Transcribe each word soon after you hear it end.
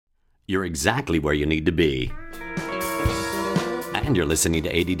you're exactly where you need to be. And you're listening to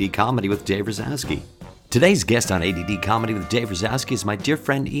ADD Comedy with Dave Razowsky. Today's guest on ADD Comedy with Dave Razowsky is my dear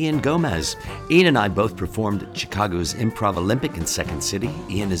friend Ian Gomez. Ian and I both performed at Chicago's Improv Olympic in Second City.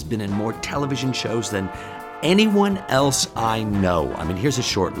 Ian has been in more television shows than anyone else I know. I mean, here's a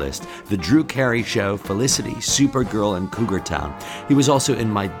short list. The Drew Carey Show, Felicity, Supergirl, and Cougar Town. He was also in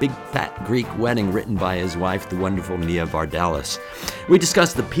My Big Fat Greek Wedding, written by his wife, the wonderful Nia Vardalos. We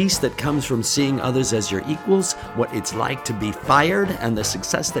discussed the peace that comes from seeing others as your equals, what it's like to be fired, and the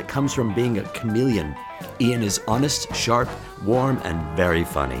success that comes from being a chameleon. Ian is honest, sharp, warm, and very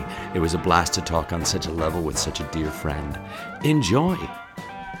funny. It was a blast to talk on such a level with such a dear friend. Enjoy.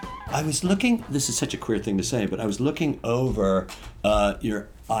 I was looking, this is such a queer thing to say, but I was looking over your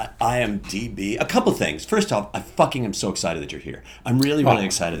IMDb. A couple things. First off, I fucking am so excited that you're here. I'm really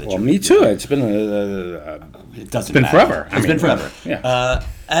excited that you're here. Well, me too. It's been forever. It's been forever. Yeah.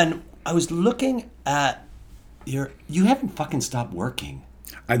 And I was looking at you haven't fucking stopped working.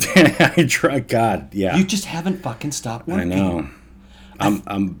 I try. God, yeah. You just haven't fucking stopped working. I know.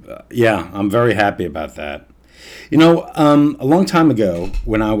 I'm very happy about that. You know, a long time ago,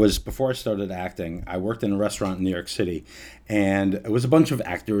 before I started acting, I worked in a restaurant in New York City, and it was a bunch of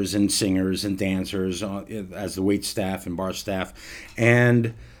actors and singers and dancers as the wait staff and bar staff,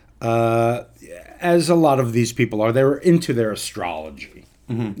 and as a lot of these people are, they were into their astrology.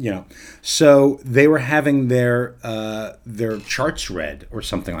 Mm-hmm. You know, so they were having their charts read or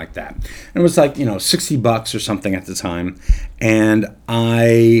something like that, and it was like $60 or something at the time, and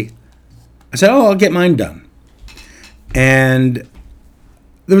I said, I'll get mine done. And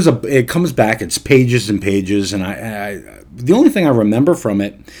it comes back, it's pages and pages, and I the only thing I remember from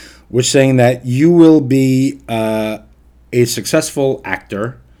it was saying that you will be a successful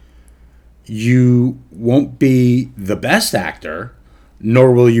actor, you won't be the best actor,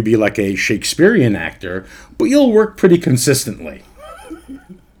 nor will you be like a Shakespearean actor, but you'll work pretty consistently.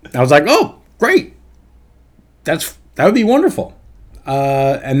 I was like, oh, great. That would be wonderful.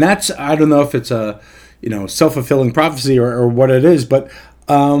 And that's, I don't know if it's a self-fulfilling prophecy or what it is, but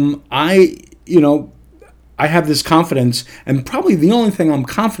I have this confidence, and probably the only thing I'm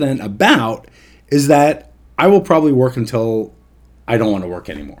confident about is that I will probably work until I don't want to work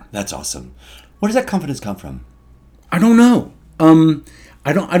anymore. That's awesome. Where does that confidence come from? I don't know.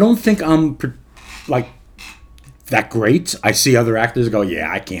 I don't think I'm like that great. I see other actors go,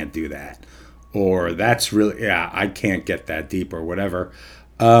 yeah, I can't do that, or that's really, I can't get that deep, or whatever.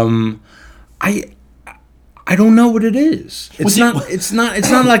 I don't know what it is. It's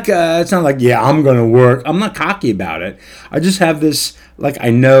not like yeah, I'm gonna work. I'm not cocky about it. I just have this, like, I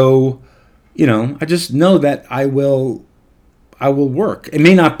know, I just know that I will work. It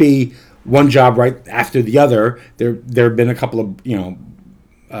may not be one job right after the other. There have been a couple of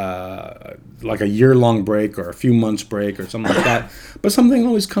like a year-long break or a few months break or something like that, but something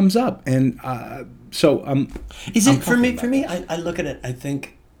always comes up, and so is it for me? I look at it. I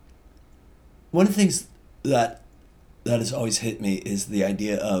think one of the things that has always hit me is the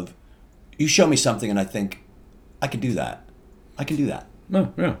idea of, you show me something and I think, I can do that. I can do that.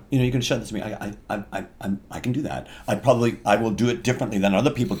 Oh, yeah. You're going to show this to me. I can do that. I will do it differently than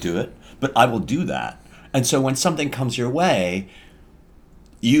other people do it, but I will do that. And so when something comes your way,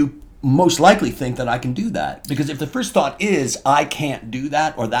 you most likely think that I can do that. Because if the first thought is, I can't do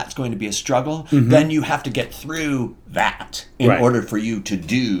that, or that's going to be a struggle, mm-hmm. then you have to get through that in order for you to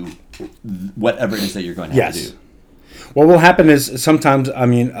do whatever it is that you're going to have to do. What will happen is sometimes,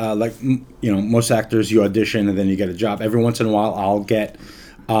 most actors, you audition and then you get a job. Every once in a while, I'll get,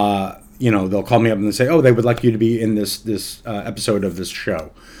 they'll call me up and they say, oh, they would like you to be in this episode of this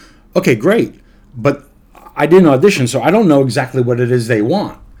show. Okay, great. But I didn't audition, so I don't know exactly what it is they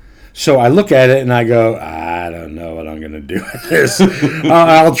want. So I look at it and I go, I don't know what I'm going to do with this.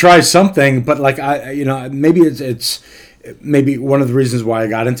 I'll try something, but maybe it's maybe one of the reasons why I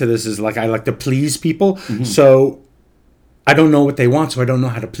got into this is I like to please people. Mm-hmm. So I don't know what they want, so I don't know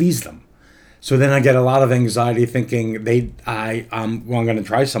how to please them. So then I get a lot of anxiety thinking I'm going to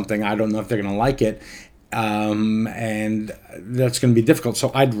try something. I don't know if they're going to like it. And that's going to be difficult.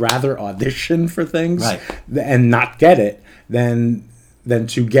 So I'd rather audition for things and not get it than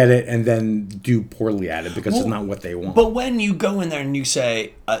to get it and then do poorly at it because it's not what they want. But when you go in there and you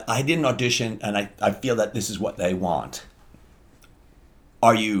say, I didn't audition and I feel that this is what they want,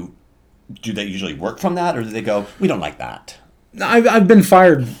 do they usually work from that, or do they go, we don't like that? I've been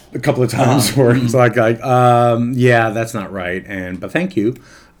fired a couple of times where it's yeah, that's not right, but thank you.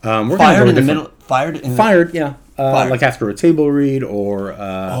 We're fired in the middle. Fired, yeah. Like after a table read or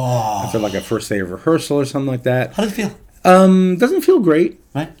after like a first day of rehearsal or something like that. How did it feel? Doesn't feel great,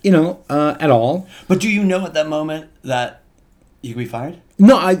 Right. At all. But do you know at that moment that you could be fired?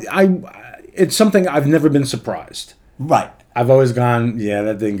 No, it's something I've never been surprised. Right. I've always gone, yeah,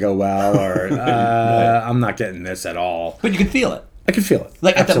 that didn't go well, or I'm not getting this at all. But you can feel it. I can feel it.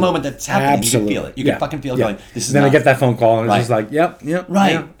 Like at the Absolutely. moment that's happening, Absolutely. you can feel it. You can fucking feel it going, this is Then not... I get that phone call, and Right. it's just like, yep.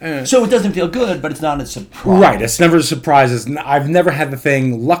 Right. Yeah. So it doesn't feel good, but it's not a surprise. Right. It's never a surprise. I've never had the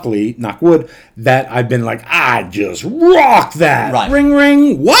thing, luckily, knock wood, that I've been like, I just rocked that. Right. Ring,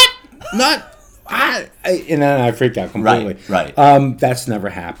 ring. What? Not... and then I freaked out completely. Right. That's never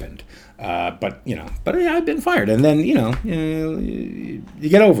happened. But yeah, I've been fired. And then, you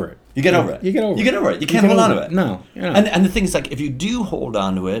get over it. You get over it. You get over it. You get over it. You can't hold on to it. No. And the thing is, like, if you do hold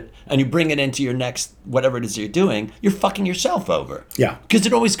on to it and you bring it into your next, whatever it is you're doing, you're fucking yourself over. Yeah. Because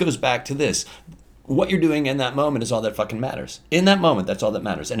it always goes back to this. What you're doing in that moment is all that fucking matters. In that moment, that's all that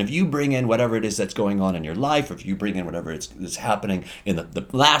matters. And if you bring in whatever it is that's going on in your life, or if you bring in whatever is happening in the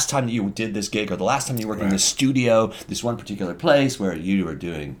last time that you did this gig, or the last time you worked in this studio, this one particular place where you were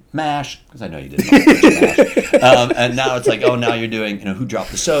doing MASH, because I know you did MASH, and now it's like, oh, now you're doing, Who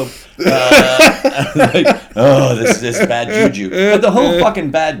Dropped the Soap? This bad juju. But the whole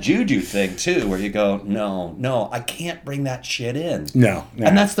fucking bad juju thing, too, where you go, no, I can't bring that shit in. No.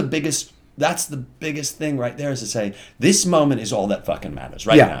 And that's the biggest thing right there, is to say this moment is all that fucking matters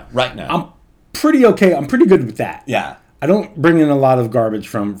right now. I'm pretty okay. I'm pretty good with that. Yeah. I don't bring in a lot of garbage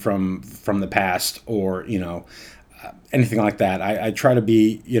from the past, or anything like that. I try to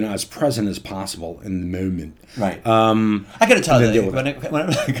be as present as possible in the moment. Right. I got to tell you,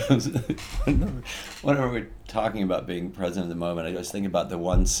 whenever we're talking about being present in the moment, I was thinking about the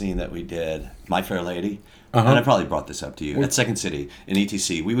one scene that we did, My Fair Lady. And I probably brought this up to you at Second City in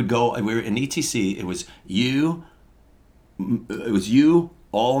ETC. We were in ETC. It was you,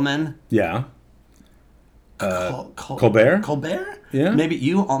 Allman. Yeah. Colbert. Yeah. Maybe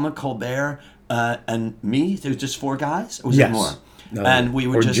you, Allman, Colbert, and me. There was just 4 guys. Or was Yes. there more? No. And we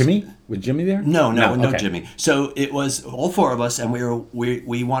were or just Jimmy. Was Jimmy there? No, okay. Jimmy. So it was all 4 of us, and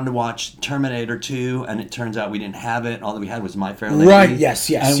we wanted to watch Terminator 2, and it turns out we didn't have it. All that we had was My Fair Lady. Right. Yes.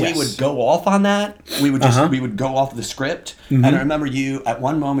 And we would go off on that. We would we would go off the script. And I remember you at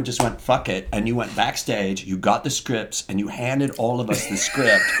one moment just went fuck it, and you went backstage. You got the scripts, and you handed all of us the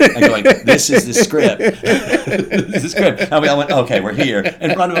script, and going, "This is the script. This is the script." And we all went, "Okay, we're here,"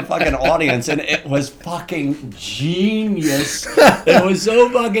 in front of a fucking audience, and it was fucking genius. It was so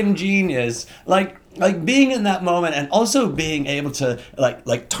fucking genius. Like being in that moment, and also being able to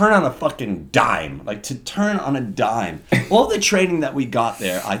like turn on a fucking dime, to turn on a dime. All the training that we got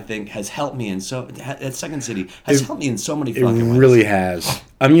there, I think, has helped me at Second City helped me in so many fucking ways. It really has.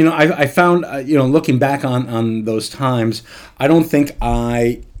 I found, looking back on those times, I don't think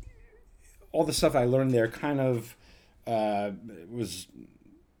all the stuff I learned there kind of was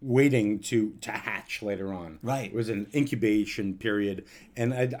waiting to hatch later on. Right. It was an incubation period,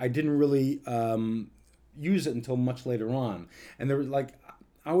 and I didn't really use it until much later on. And there was I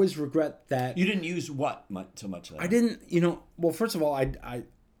always regret that. You didn't use what so much later? I didn't, well, first of all, I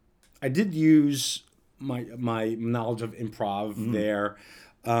did use my knowledge of improv there,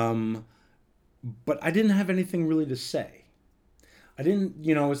 but I didn't have anything really to say. I didn't,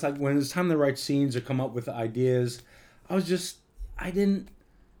 it's like when it's time to write scenes or come up with ideas, I didn't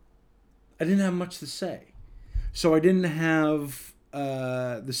have much to say. So I didn't have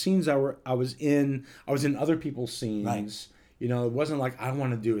the scenes I was in other people's scenes. Right. It wasn't like I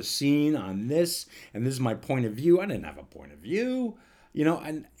want to do a scene on this and this is my point of view. I didn't have a point of view.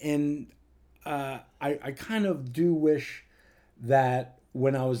 I kind of do wish that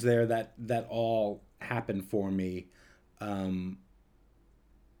when I was there that all happened for me,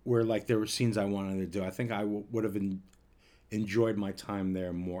 where there were scenes I wanted to do. I think I would have enjoyed my time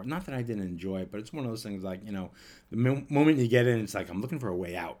there more. Not that I didn't enjoy it, but it's one of those things the moment you get in, it's like I'm looking for a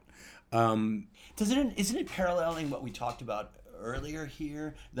way out. Isn't it paralleling what we talked about earlier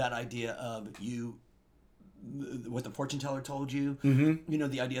here? That idea of what the fortune teller told you,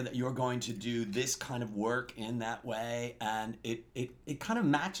 the idea that you're going to do this kind of work in that way, and it kind of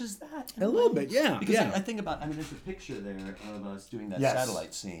matches that a little bit, yeah. Because yeah. I think about, there's a picture there of us doing that Yes.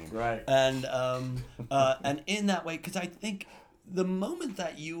 satellite scene, Right? And and in that way, because I think the moment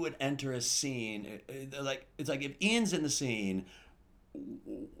that you would enter a scene, it's like if Ian's in the scene,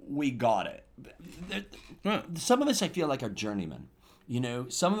 we got it. Some of us, I feel like, are journeymen.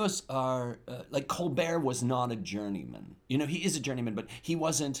 Some of us are like Colbert was not a journeyman. He is a journeyman, but he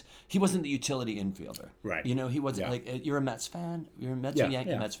wasn't the utility infielder. Right. He wasn't you're a Mets fan. You're a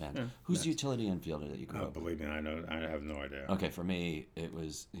Yankee Mets fan. Yeah. Who's the utility infielder that you grew up with? Believe me, I know. I have no idea. Okay, for me, it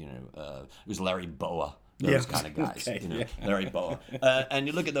was it was Larry Boa. Those Yeah. kind of guys, Okay, yeah. Larry Boa. And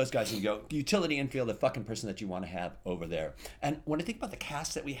you look at those guys and you go, utility infield, the fucking person that you want to have over there. And when I think about the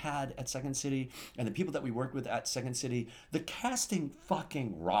cast that we had at Second City and the people that we worked with at Second City, the casting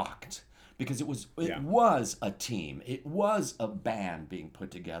fucking rocked. Because it was a team. It was a band being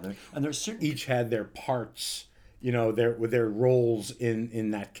put together. And there's certain... Each had their parts, with their roles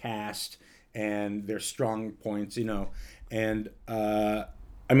in that cast and their strong points, And,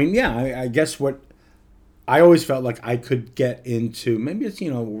 I guess what... I always felt like I could get into, maybe it's,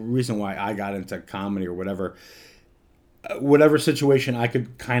 reason why I got into comedy or whatever situation I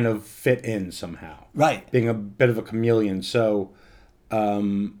could kind of fit in somehow. Right. Being a bit of a chameleon. So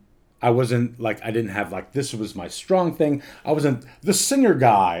I wasn't like, I didn't have like, this was my strong thing. I wasn't the singer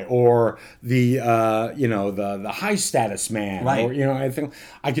guy or the high status man. Right. Or, I think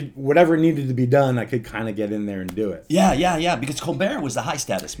I could, whatever needed to be done, I could kind of get in there and do it. Yeah. Because Colbert was the high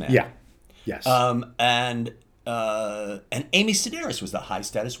status man. Yeah. Yes. And Amy Sedaris was the high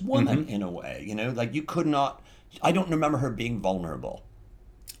status woman in a way. Like you could not. I don't remember her being vulnerable.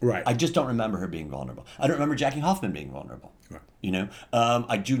 Right. I just don't remember her being vulnerable. I don't remember Jackie Hoffman being vulnerable. Right.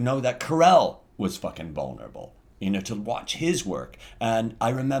 I do know that Carell was fucking vulnerable. To watch his work, and I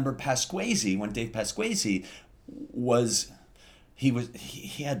remember Pasquesi when Dave Pasquesi was.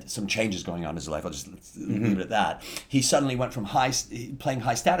 He had some changes going on in his life. I'll just leave it at that. He suddenly went from playing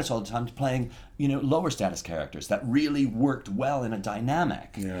high status all the time to playing, lower status characters that really worked well in a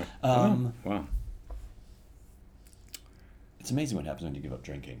dynamic. Yeah. Wow. It's amazing what happens when you give up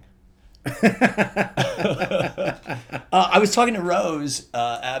drinking. I was talking to Rose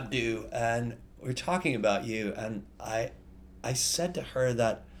Abdu, and we were talking about you, and I said to her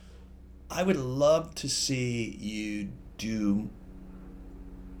that I would love to see you do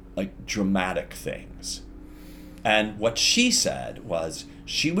like dramatic things. And what she said was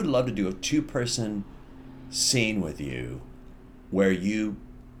she would love to do a 2-person scene with you where you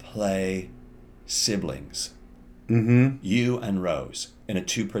play siblings. Mm-hmm. You and Rose in a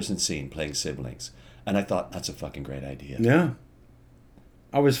 2-person scene playing siblings. And I thought, that's a fucking great idea. Yeah.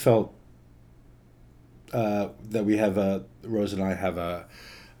 I always felt that we have Rose and I have a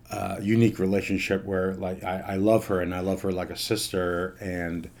unique relationship where like I love her and I love her like a sister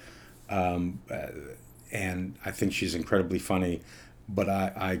and I think she's incredibly funny, but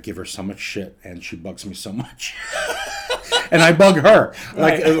I give her so much shit and she bugs me so much. And I bug her.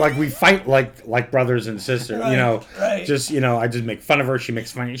 Like we fight like brothers and sisters, Right. Just, I just make fun of her. She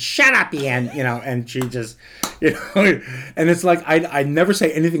makes fun of, shut up, Ian, and she just, and it's like, I never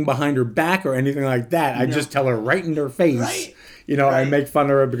say anything behind her back or anything like that. I just tell her right in her face. Right. I make fun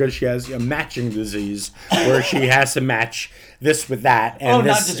of her because she has a matching disease where she has to match this with that. And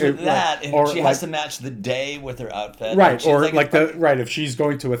not just with that. And she has to match the day with her outfit. Right. Or if she's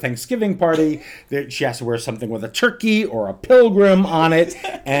going to a Thanksgiving party, she has to wear something with a turkey or a pilgrim on it.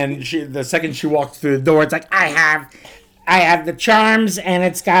 And the second she walks through the door, it's like, I have the charms and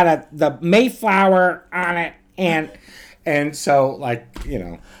it's got the Mayflower on it. And so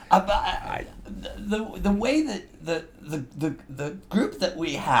the way that the group that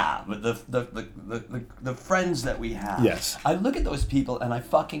we have, the friends that we have. Yes. I look at those people and I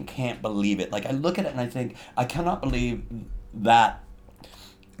fucking can't believe it. Like I look at it and I think I cannot believe that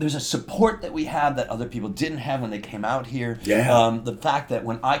there's a support that we have that other people didn't have when they came out here. Yeah. The fact that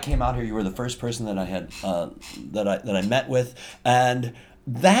when I came out here, you were the first person that I had that I met with, and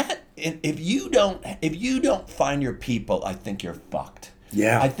that if you don't find your people, I think you're fucked.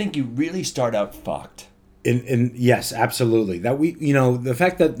 Yeah. I think you really start out fucked. Yes, absolutely. That the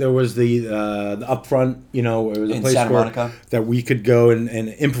fact that there was the upfront, it was a In place Santa Monica. that we could go and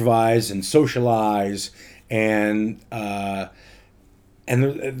improvise and socialize, and the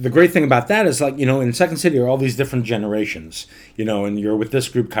great thing about that is in Second City are all these different generations, and you're with this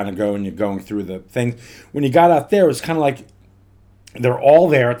group kind of you're going through the thing. When you got out there, it was kind of like they're all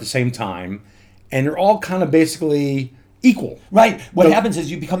there at the same time, and you're all kind of basically equal. Right. What happens is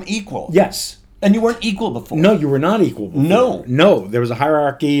you become equal. Yes. And you weren't equal before. No, you were not equal before. No, there was a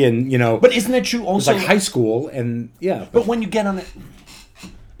hierarchy, and But isn't that true? Also, it was like high school, and yeah. But when you get on it,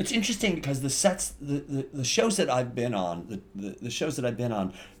 it's interesting because the sets, the shows that I've been on, the shows that I've been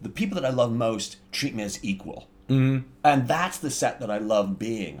on, the people that I love most treat me as equal, and that's the set that I love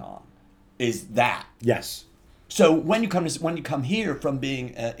being on. Is that Yes. So when you come here from being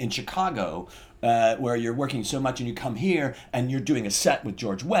in Chicago, where you're working so much, and you come here and you're doing a set with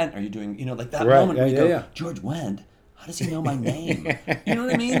George Wendt, or you're doing like that moment where you go, George Wendt, how does he know my name? You know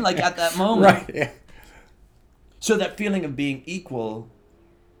what I mean? Like at that moment, Right? Yeah. So that feeling of being equal,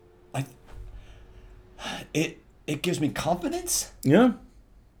 it gives me confidence, Yeah.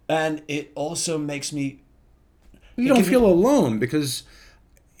 and it also makes me You don't feel alone because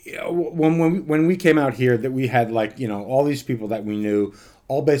when we came out here, that we had all these people that we knew,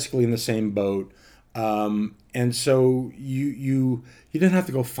 all basically in the same boat, and so you didn't have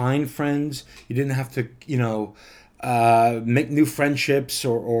to go find friends. You didn't have to make new friendships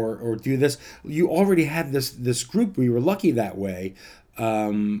or do this. You already had this group. We were lucky that way.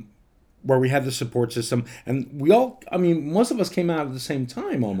 Where we had the support system, and most of us came out at the same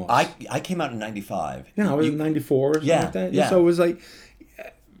time almost. I came out in 95. Yeah, I was in 94 or something like that. Yeah. So it was like,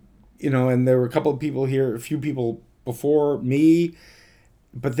 and there were a couple of people here, a few people before me,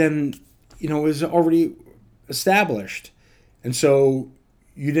 but then, it was already established. And so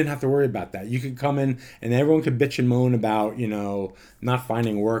you didn't have to worry about that. You could come in and everyone could bitch and moan about, not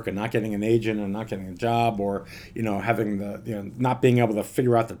finding work and not getting an agent and not getting a job, or, having not being able to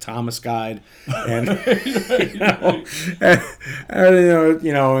figure out the Thomas Guide and,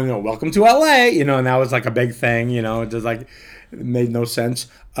 welcome to LA, and that was like a big thing, it just it made no sense.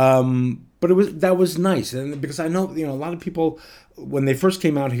 But that was nice. And because I know, a lot of people, when they first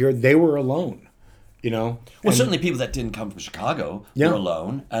came out here, they were alone. Certainly people that didn't come from Chicago were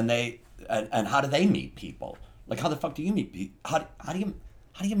alone, and and how do they meet people? Like, how the fuck do you meet people? How do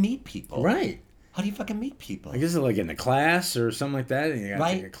you meet people? Right. How do you fucking meet people? I guess like in a class or something like that, and you got to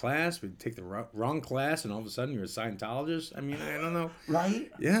Right. take a class, but take the wrong class, and all of a sudden you're a Scientologist. I mean, I don't know.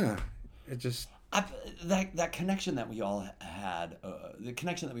 Right. Yeah. It just. That connection that we all had,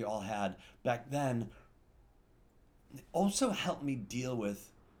 back then, also helped me deal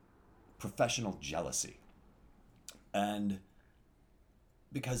with professional jealousy. And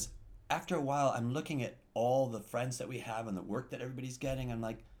because after a while, I'm looking at all the friends that we have and the work that everybody's getting. I'm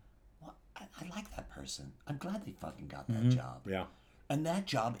like, well, I like that person. I'm glad they fucking got that job. Yeah. And that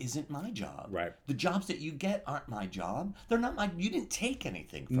job isn't my job. Right. The jobs that you get aren't my job. They're not my. You didn't take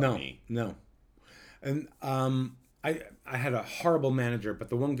anything from me. No. And I had a horrible manager, but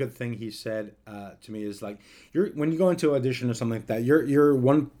the one good thing he said to me is like, when you go into audition or something like that, you're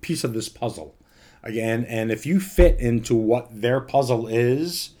one piece of this puzzle, again, and if you fit into what their puzzle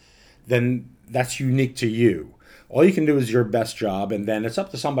is, then that's unique to you. All you can do is your best job, and then it's up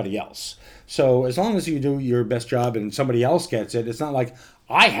to somebody else. So as long as you do your best job and somebody else gets it, it's not like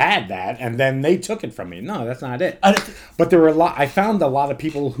I had that and then they took it from me. No, that's not it. But there were I found a lot of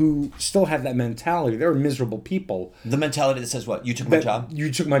people who still had that mentality. They were miserable people. The mentality that says what? You took my job? You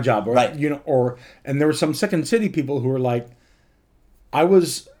took my job. Or, right. And there were some Second City people who were like, I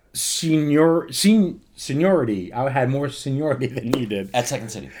was seniority. I had more seniority than you did. At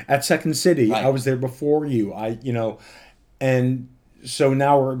Second City. At Second City. Right. I was there before you. And so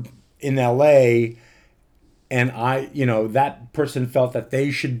now we're in LA, and that person felt that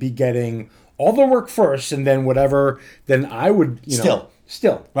they should be getting all the work first, and then whatever, then I would,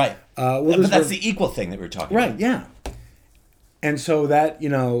 Still. Right. But that's the equal thing that we were talking about. Right, yeah. And so that,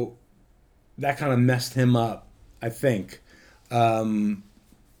 that kind of messed him up, I think. Thinking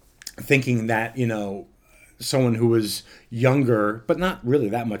that, someone who was younger, but not really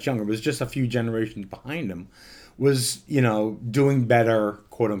that much younger, was just a few generations behind him, was, doing better,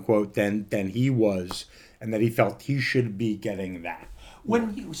 quote unquote, than he was, and that he felt he should be getting that.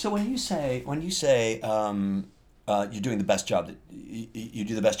 When you say you're doing the best job that you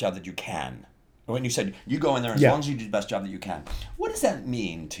do the best job that you can. When you said you go in there as long as you do the best job that you can, what does that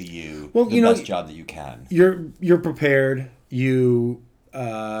mean to you? Well, the best job that you can. You're prepared. You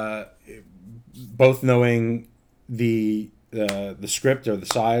both knowing the script or the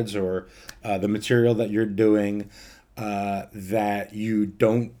sides or the material that you're doing, that you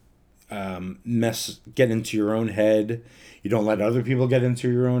don't get into your own head. You don't let other people get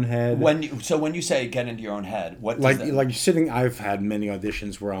into your own head. When you say get into your own head, what does that like sitting? I've had many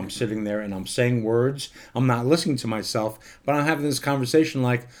auditions where I'm sitting there and I'm saying words. I'm not listening to myself, but I'm having this conversation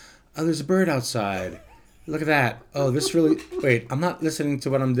like, oh, there's a bird outside. Look at that. Oh, this really. Wait, I'm not listening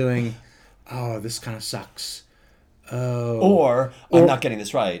to what I'm doing. Oh, this kind of sucks. Oh. Or I'm not getting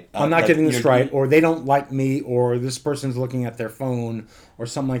this right. I'm not getting this right, or they don't like me, or this person's looking at their phone, or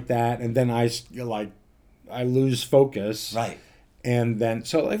something like that, and then I lose focus. Right. And then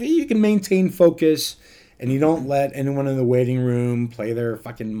so you can maintain focus, and you don't let anyone in the waiting room play their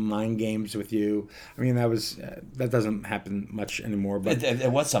fucking mind games with you. I mean, that doesn't happen much anymore. But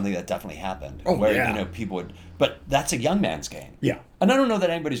it was something that definitely happened. Oh, where yeah. People would, but that's a young man's game. Yeah. And I don't know that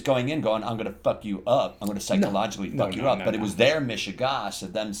anybody's going, I'm going to fuck you up. I'm going to psychologically fuck you up. But it was their mishigas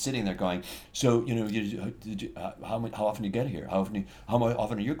of them sitting there going, so, how often do you get here? How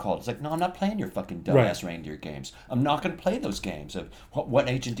often are you called? It's like, no, I'm not playing your fucking dumbass reindeer games. I'm not going to play those games of what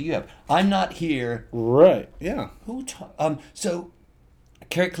agent do you have? I'm not here. Right, yeah. So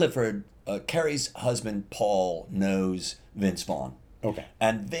Carrie Clifford Carrie's husband Paul knows Vince Vaughn. Okay.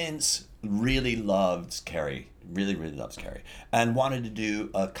 And Vince really loved Carrie, really loves Carrie, and wanted to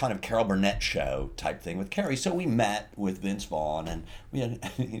do a kind of Carol Burnett show type thing with Carrie. So we met with Vince Vaughn, and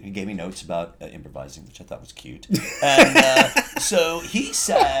he gave me notes about improvising, which I thought was cute. And so he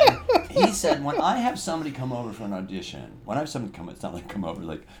said, when I have somebody come over for an audition, it's not like come over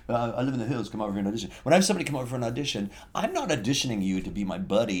like, I live in the hills, come over for an audition. When I have somebody come over for an audition, I'm not auditioning you to be my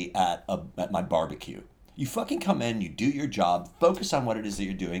buddy at my barbecue. You fucking come in, you do your job, focus on what it is that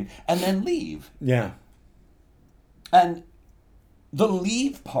you're doing, and then leave. Yeah. And the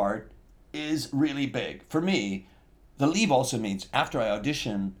leave part is really big. For me, the leave also means after I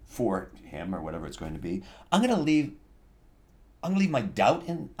audition for him or whatever it's going to be, I'm gonna leave my doubt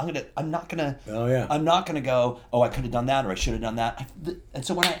in. I'm not gonna go, oh, I could have done that or I should have done that. And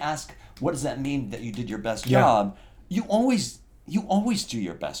so when I ask, what does that mean that you did your best job? You always do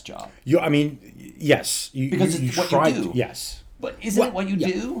your best job. Yes. Because it's what you do. Yes. But isn't it what you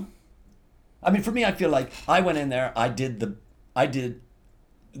do? I mean, for me, I feel like I went in there, I did the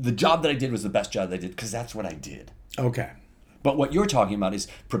job that I did was the best job that I did because that's what I did. Okay. But what you're talking about is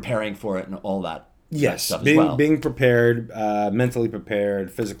preparing for it and all that. Yes, stuff as well. Being prepared, mentally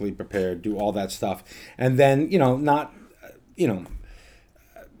prepared, physically prepared, do all that stuff. And then,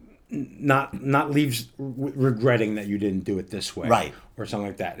 not leaves regretting that you didn't do it this way, right, or something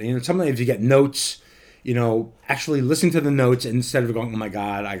like that. And sometimes you get notes, actually listen to the notes instead of going, oh my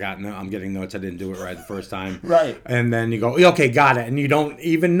God, I'm getting notes, I didn't do it right the first time, right, and then you go, okay, got it, and you don't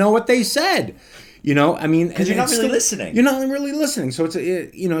even know what they said, because you're not really listening. You're not really listening, so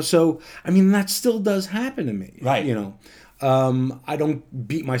that still does happen to me, right? I don't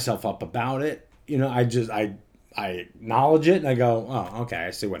beat myself up about it, I acknowledge it and I go, oh, okay,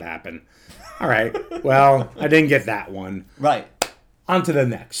 I see what happened. All right, well, I didn't get that one. Right. On to the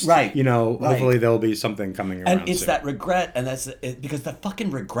next. Right. Hopefully there'll be something coming around. And it's soon. that regret, and because the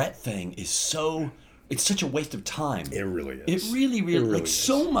fucking regret thing is it's such a waste of time. It really is. It really is.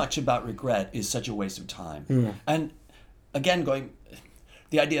 So much about regret is such a waste of time. Yeah. And again,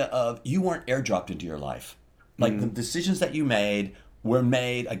 the idea of you weren't airdropped into your life. Like the decisions that you made were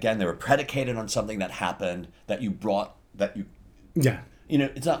made, again, they were predicated on something that happened Yeah.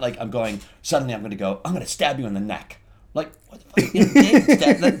 It's not like suddenly I'm going to stab you in the neck. Like, what the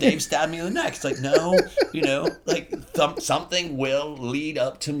fuck? Let Dave stab me in the neck. It's like, no, something will lead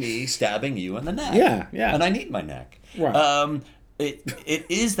up to me stabbing you in the neck. Yeah, yeah. And I need my neck. Right. It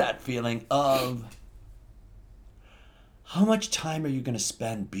is that feeling of how much time are you going to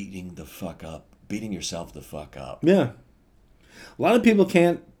spend beating yourself the fuck up? Yeah. A lot of people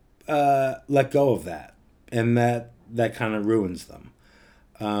can't let go of that, and that kind of ruins them.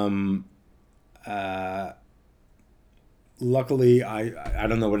 Luckily, I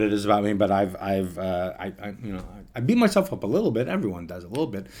don't know what it is about me, but I beat myself up a little bit. Everyone does a little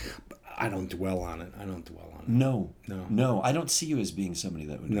bit, but I don't dwell on it. No. I don't see you as being somebody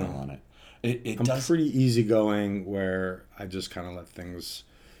that would dwell on it. I'm pretty easygoing, where I just kind of let things,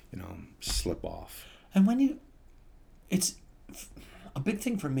 slip off. And it's a big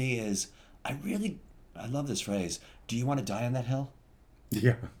thing for me is I love this phrase. Do you want to die on that hill?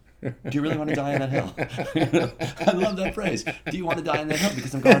 Yeah. Do you really want to die on that hill? I love that phrase. Do you want to die on that hill?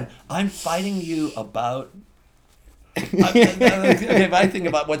 Because I'm fighting you about. If I think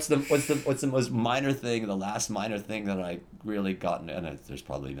about what's the most minor thing, the last minor thing that I really gotten, and there's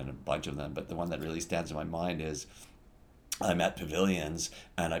probably been a bunch of them, but the one that really stands in my mind is I'm at Pavilions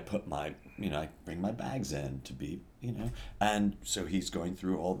and I put I bring my bags in to be, and so he's going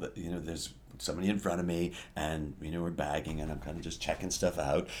through all the, there's somebody in front of me and, we're bagging and I'm kind of just checking stuff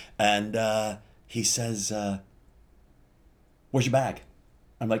out. And he says, where's your bag?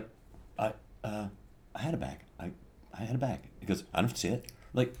 I'm like, I had a bag. I had a bag. He goes, I don't see it.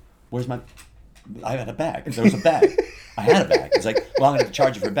 Like, I had a bag. There was a bag. I had a bag. It's like, well, I'm going to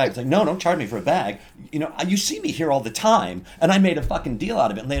charge you for a bag. It's like, no, don't charge me for a bag. You see me here all the time, and I made a fucking deal out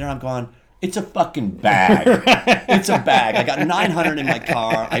of it. And later I'm going, it's a fucking bag. It's a bag. I got 900 in my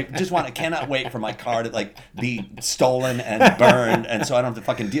car. I cannot wait for my car to be stolen and burned, and so I don't have to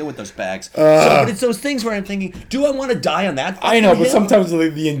fucking deal with those bags. But it's those things where I'm thinking, do I want to die on that? I know, but sometimes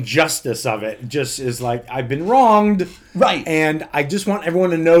the injustice of it just is like, I've been wronged. Right. And I just want everyone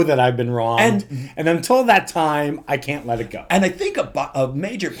to know that I've been wronged. And until that time, I can't let it go. And I think a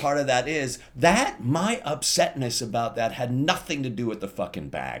major part of that is that my upsetness about that had nothing to do with the fucking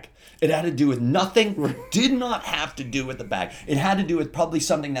bag. It had to do with nothing, did not have to do with the bag. It had to do with probably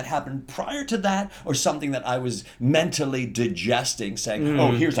something that happened prior to that, or something that I was mentally digesting, saying,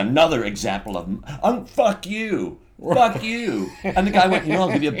 oh, here's another example of, fuck you. Fuck you. And the guy went,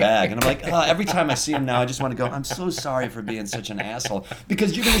 I'll give you a bag. And I'm like, every time I see him now, I just want to go, I'm so sorry for being such an asshole.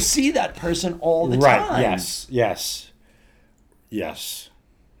 Because you're going to see that person all the time. Right, yes. Yeah.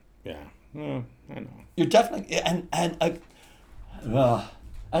 I know. You're definitely, and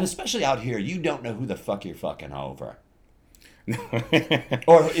especially out here, you don't know who the fuck you're fucking over.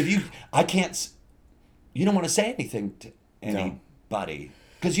 Or if you don't want to say anything to anybody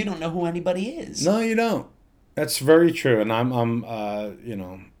because you don't know who anybody is. No, you don't. That's very true, and I'm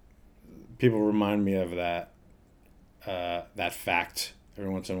people remind me of that fact every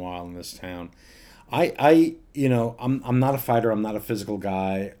once in a while in this town. I'm not a fighter. I'm not a physical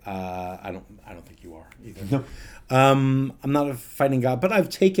guy. I don't think you are either. No. I'm not a fighting guy, but I've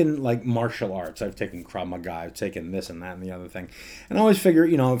taken like martial arts. I've taken Krav Maga. I've taken this and that and the other thing, and I always figure,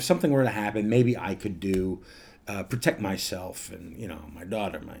 if something were to happen, maybe I could do. Protect myself and my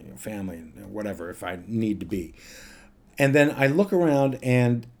daughter, my family, and whatever if I need to be. And then I look around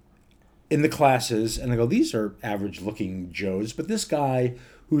and in the classes and I go, these are average looking Joes, but this guy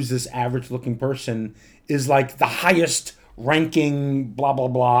who's this average looking person is like the highest ranking blah blah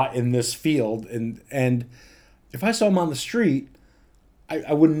blah in this field, and if I saw him on the street,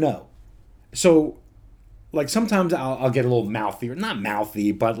 I wouldn't know. So like sometimes I'll get a little mouthy, or not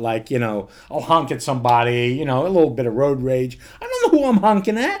mouthy, but like, I'll honk at somebody, a little bit of road rage. I don't know who I'm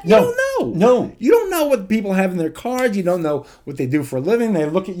honking at. You don't know. No. You don't know what people have in their cards. You don't know what they do for a living. They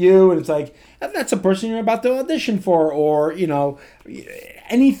look at you and it's like, that's a person you're about to audition for, or,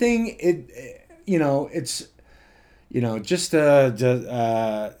 anything. It's, just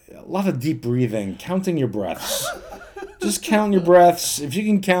a lot of deep breathing, counting your breaths. Just count your breaths. If you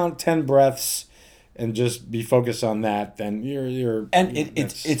can count 10 breaths, and just be focused on that, then you're. And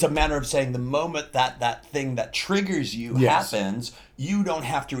it's a matter of saying the moment that thing that triggers you happens, you don't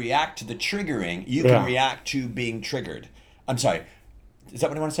have to react to the triggering. You can react to being triggered. I'm sorry. Is that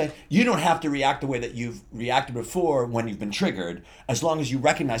what I want to say? You don't have to react the way that you've reacted before when you've been triggered, as long as you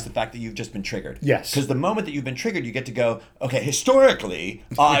recognize the fact that you've just been triggered. Yes. Because the moment that you've been triggered, you get to go, okay, historically,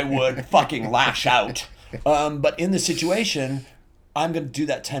 I would fucking lash out. But in the situation, I'm going to do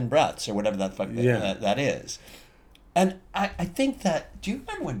that 10 breaths or whatever that that is. And I think that, do you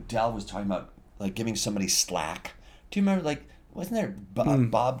remember when Del was talking about like giving somebody slack? Do you remember wasn't there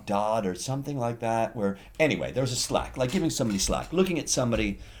Bob Dodd or something like that? Where, anyway, there was a slack, like giving somebody slack, looking at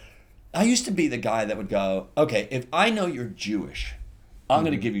somebody. I used to be the guy that would go, okay, if I know you're Jewish, I'm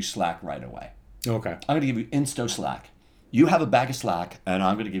going to give you slack right away. Okay. I'm going to give you insto slack. You have a bag of slack, and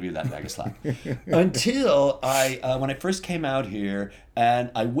I'm going to give you that bag of slack. Until when I first came out here,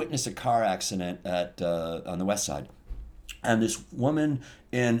 and I witnessed a car accident on the west side, and this woman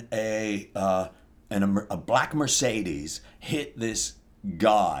in a black Mercedes hit this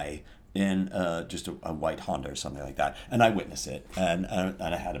guy in just a white Honda or something like that, and I witnessed it, and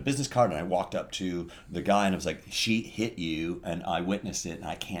I had a business card, and I walked up to the guy, and I was like, she hit you, and I witnessed it, and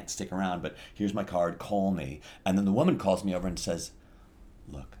I can't stick around, but here's my card, call me. And then the woman calls me over and says,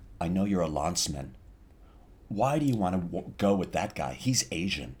 look, I know you're a lanceman. Why do you want to go with that guy? He's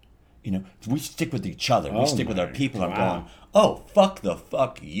Asian. We stick with each other. We stick with our people. I'm going, oh, fuck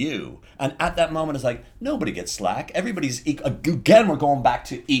you. And at that moment, it's like, nobody gets slack. Everybody's equal. Again, we're going back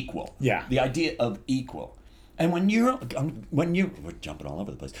to equal. Yeah. The idea of equal. And we're jumping all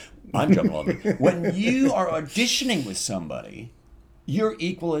over the place. I'm jumping all over. When you are auditioning with somebody, you're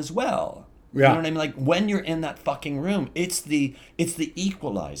equal as well. Yeah. You know what I mean? Like when you're in that fucking room, it's the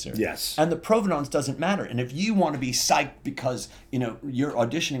equalizer. Yes. And the provenance doesn't matter. And if you want to be psyched because you're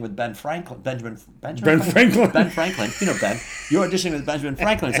auditioning with Ben Franklin. Ben Franklin. You know Ben. You're auditioning with Benjamin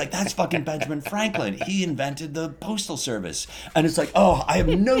Franklin. It's like, that's fucking Benjamin Franklin. He invented the postal service. And it's like, oh, I have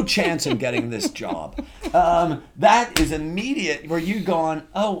no chance in getting this job. That is immediate. Where you going,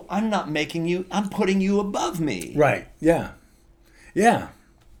 oh, I'm not making you. I'm putting you above me. Right. Yeah. Yeah.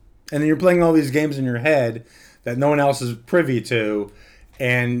 And then you're playing all these games in your head that no one else is privy to,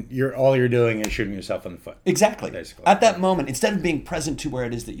 and all you're doing is shooting yourself in the foot. Exactly. Basically. At that moment, instead of being present to where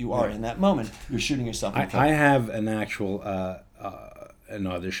it is that you are in that moment, you're shooting yourself in the foot. I have an actual an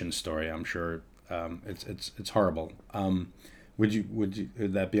audition story. I'm sure it's horrible. Would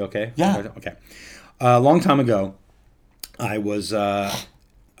that be okay? Yeah. Okay. A long time ago, I was I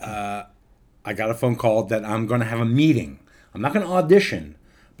got a phone call that I'm going to have a meeting. I'm not going to audition,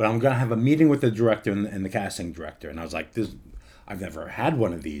 but I'm going to have a meeting with the director and the casting director. And I was like, I've never had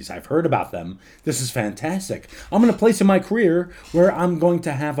one of these. I've heard about them. This is fantastic. I'm in a place in my career where I'm going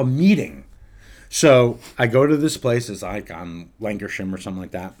to have a meeting. So I go to this place. It's like on Lancashire or something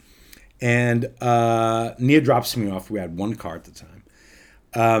like that. And Nia drops me off. We had one car at the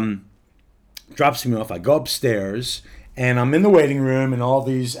time. drops me off. I go upstairs, and I'm in the waiting room, and all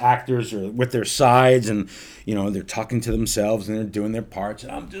these actors are with their sides, and they're talking to themselves, and they're doing their parts.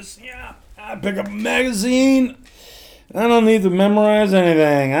 And I'm just I pick up a magazine. I don't need to memorize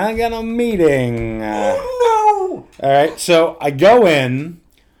anything. I got a meeting. Oh no! All right, so I go in,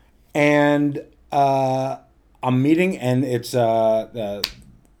 and I'm meeting, and it's the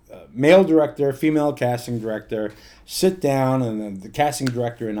male director, female casting director. Sit down, and the casting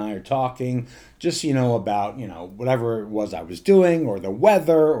director and I are talking, just about whatever it was I was doing, or the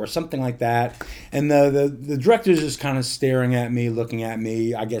weather, or something like that. And the director's just kind of staring at me, looking at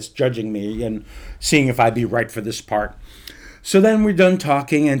me, I guess judging me, and seeing if I'd be right for this part. So then we're done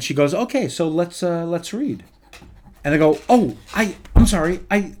talking, and she goes, "Okay, so let's read." And I go, "Oh, I'm sorry,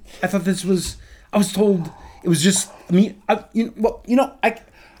 I thought this was. I was told it was just. I mean, I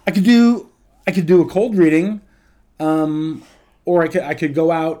could do a cold reading." Or I could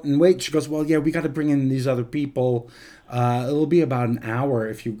go out and wait. She goes, "Well, yeah, we got to bring in these other people. It'll be about an hour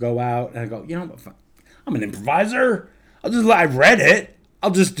if you go out." And I go, I'm an improviser. I've read it.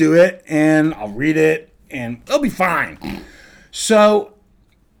 I'll just do it, and I'll read it, and it'll be fine. So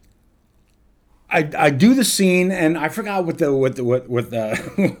I do the scene, and I forgot what the what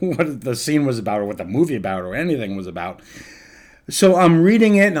the scene was about, or what the movie about, or anything was about. So I'm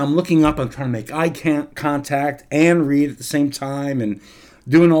reading it, and I'm looking up. I'm trying to make eye contact and read at the same time, and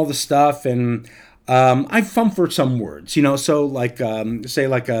doing all the stuff. And I fumble for some words, So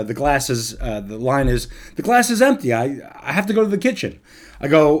the glass is. The line is, "The glass is empty. I have to go to the kitchen." I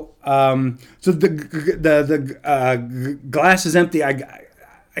go. So the glass is empty. I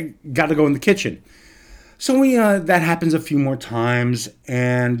got to go in the kitchen. So that happens a few more times,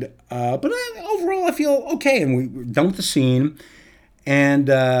 and but overall I feel okay, and we're done with the scene. And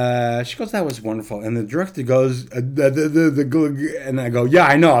she goes, "That was wonderful." And the director goes, and I go, "Yeah,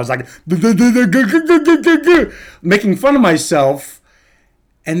 I know." I was like, making fun of myself.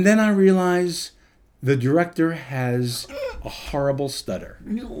 And then I realize the director has a horrible stutter.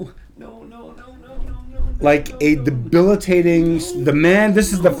 No. Like a debilitating... The man,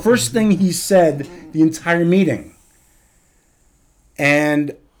 this is the first thing he said the entire meeting.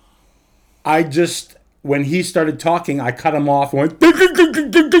 And I just... When he started talking, I cut him off and went...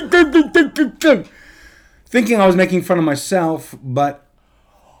 Thinking I was making fun of myself, but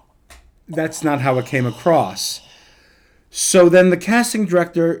that's not how it came across. So then the casting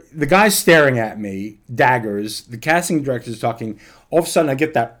director... The guy's staring at me, daggers. The casting director's talking. All of a sudden, I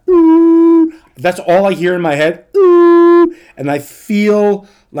get that... That's all I hear in my head. And I feel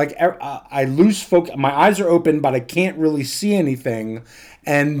like I lose focus. My eyes are open, but I can't really see anything.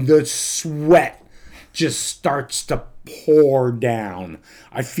 And the sweat just starts to pour down.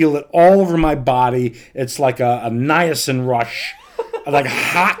 I feel it all over my body. It's like a niacin rush, like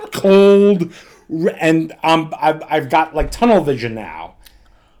hot, cold, and I've got like tunnel vision now,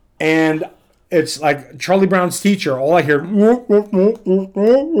 and it's like Charlie Brown's teacher. All I hear,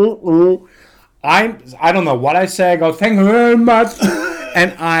 I don't know what I say. I go, "Thank you very much,"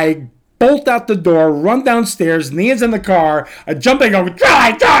 and I bolt out the door, run downstairs. Nia's in the car. I jump in, and go,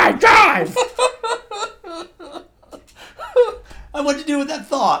 drive. And what'd you do with that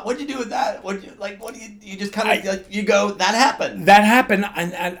thought? What'd you do with that? You just kind of you go, that happened. That happened,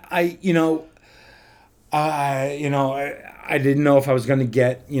 and I didn't know if I was going to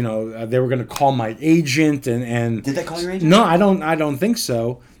get, they were going to call my agent, and did they call your agent? No, I don't think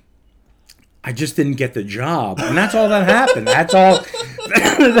so. I just didn't get the job, and that's all that happened. That's all.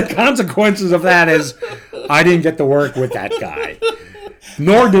 The consequences of that is I didn't get to work with that guy.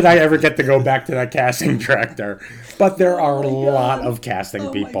 Nor did I ever get to go back to that casting director. But there are a lot of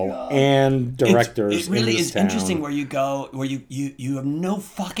casting people and directors. It really in this is town. Interesting where you go, where you have no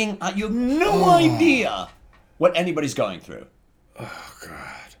fucking, you have no idea what anybody's going through. Oh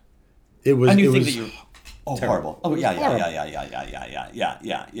God, it was. And you it think was that you're horrible. Oh yeah.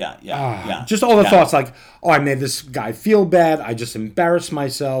 Just all the thoughts like, I made this guy feel bad. I just embarrassed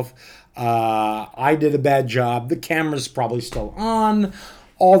myself. I did a bad job. The camera's probably still on.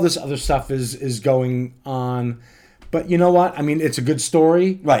 All this other stuff is going on. But you know what? I mean, it's a good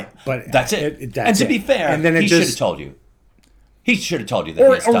story. Right. But that's it. And to be fair, and then he should have told you. He should have told you that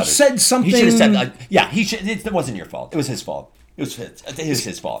he stuttered. Or said something. He should have said, he should. It wasn't your fault. It was his fault. It was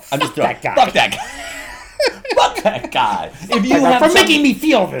his fault. I'm just throwing. Fuck that guy. Fuck that guy. If you have for making me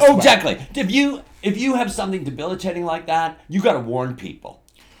feel this way. way. Exactly. If you have something debilitating like that, you got to warn people.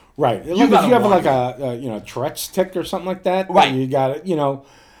 Right. If you have like a Tourette's tick or something like that. Right. You got it.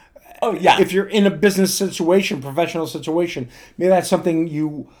 Oh yeah. If you're in a business situation, professional situation, maybe that's something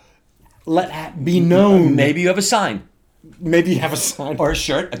you let be known. Maybe you have a sign. maybe have a sign or a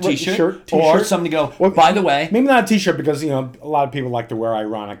shirt, a T-shirt, T-shirt. or something to go. Well, by the way, maybe not a T-shirt because a lot of people like to wear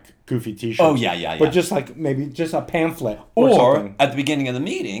ironic, goofy T-shirts. Oh yeah. But just like maybe just a pamphlet or something. At the beginning of the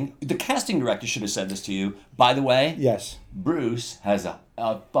meeting, the casting director should have said this to you. By the way, yes, Bruce has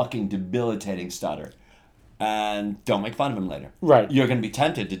a fucking debilitating stutter, and don't make fun of him later. Right, you're going to be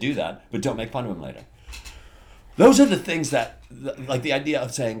tempted to do that, but don't make fun of him later. Those are the things that, like the idea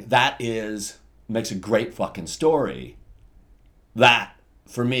of saying that makes a great fucking story. That,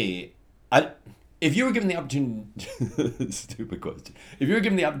 for me, if you were given the opportunity, stupid question. If you were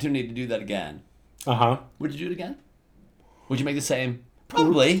given the opportunity to do that again, would you do it again? Would you make the same?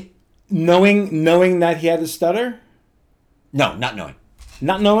 Probably. Knowing that he had a stutter? No, not knowing.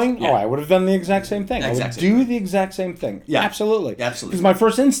 Not knowing? Yeah. Oh, I would have done the exact same thing. I would do the exact same thing. Yeah. Absolutely. Absolutely. Because my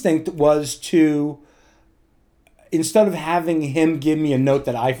first instinct was to, instead of having him give me a note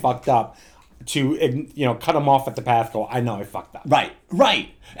that I fucked up, to cut him off at the path, go, I know I fucked up. Right.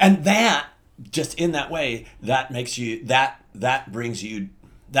 And that, just in that way, that makes you, that makes you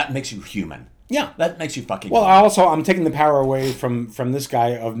human. Yeah. That makes you fucking Well, human. I'm taking the power away from this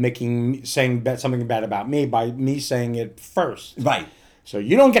guy of saying something bad about me by me saying it first. Right. So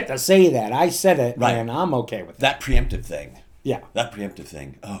you don't get to say that. I said it, right. And I'm okay with it. That preemptive thing. Yeah. That preemptive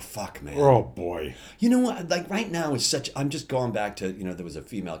thing. Oh, fuck, man. Oh, boy. You know what? Like, right now is I'm just going back to, there was a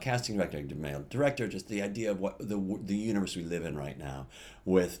female casting director, a male director, just the idea of what the universe we live in right now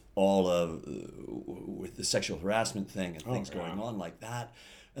with with the sexual harassment thing and things going on like that.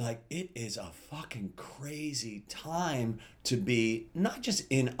 Like, it is a fucking crazy time to be, not just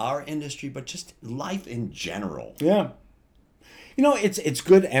in our industry, but just life in general. Yeah. It's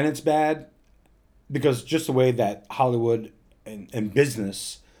good and it's bad because just the way that Hollywood and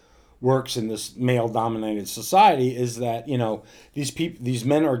business works in this male-dominated society is that these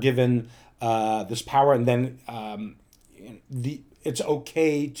men are given this power, and then it's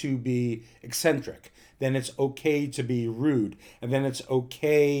okay to be eccentric, then it's okay to be rude, and then it's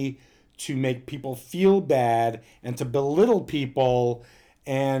okay to make people feel bad and to belittle people,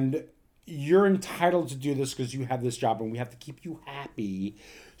 and you're entitled to do this because you have this job, and we have to keep you happy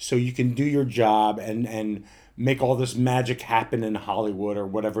so you can do your job and make all this magic happen in Hollywood or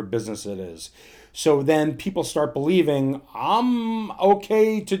whatever business it is. So then people start believing, I'm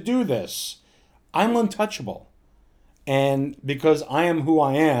okay to do this. I'm untouchable. And because I am who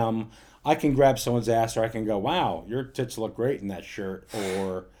I am, I can grab someone's ass, or I can go, wow, your tits look great in that shirt.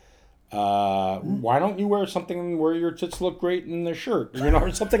 Or why don't you wear something where your tits look great in the shirt?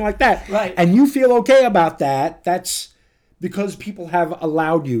 Or something like that. Right. And you feel okay about that. That's because people have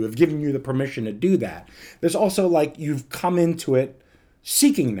allowed you, have given you the permission to do that. There's also you've come into it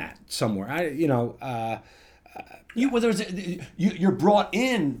seeking that somewhere. You're brought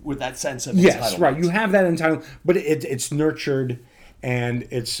in with that sense of entitlement. Yes, right. You have that entitlement, but it's nurtured, and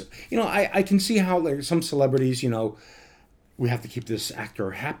it's I can see how some celebrities we have to keep this actor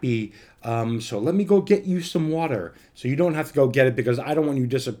happy, so let me go get you some water, so you don't have to go get it because I don't want you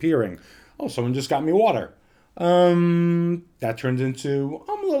disappearing. Oh, someone just got me water. That turns into,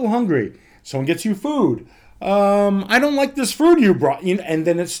 I'm a little hungry. Someone gets you food. I don't like this food you brought. And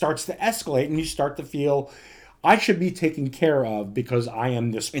then it starts to escalate, and you start to feel, I should be taken care of because I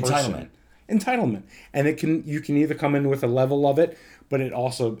am this person. Entitlement. And you can either come in with a level of it, but it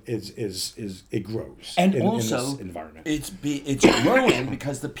also it grows. And in also, this environment. It's growing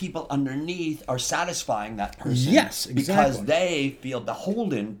because the people underneath are satisfying that person. Yes, exactly. Because they feel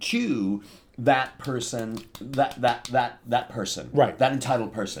beholden to that person, that person, right? That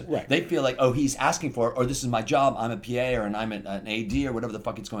entitled person, right? They feel like, oh, he's asking for it, or this is my job. I'm a PA, or I'm an AD, or whatever the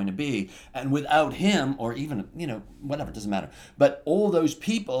fuck it's going to be. And without him, or even whatever, it doesn't matter. But all those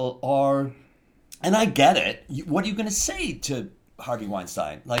people are, and I get it. What are you going to say to Harvey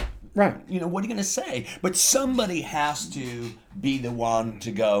Weinstein? Like, right? What are you going to say? But somebody has to be the one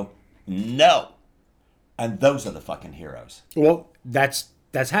to go, no. And those are the fucking heroes. Well, that's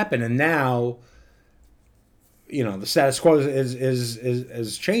happened, and now, the status quo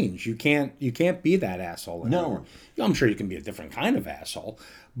is changed. You can't be that asshole anymore. No, I'm sure you can be a different kind of asshole,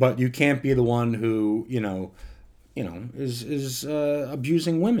 but you can't be the one who is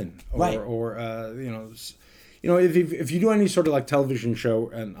abusing women, right? Or if you do any sort of television show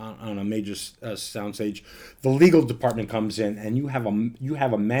and on a major soundstage, the legal department comes in, and you have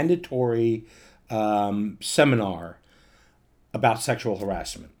a mandatory seminar about sexual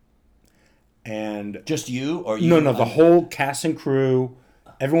harassment. And just you, or you? No, the whole cast and crew,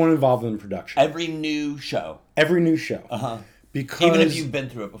 everyone involved in the production. Every new show. Because even if you've been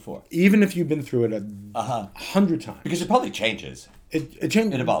through it before. Even if you've been through it 100 times. Because it probably changes. It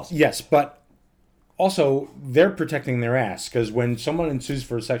changes. It evolves. Yes, but also they're protecting their ass, because when someone sues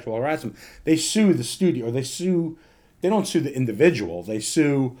for sexual harassment, they sue the studio, or they don't sue the individual, they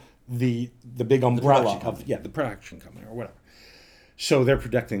sue the big umbrella of the production company or whatever. So they're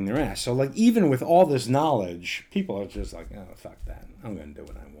protecting their ass. So like, even with all this knowledge, people are just like, oh, fuck that, I'm gonna do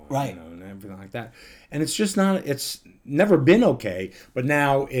what I want, right? And everything like that. And it's just not. It's never been okay, but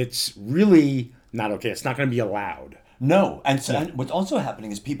now it's really not okay. It's not going to be allowed. No, and what's also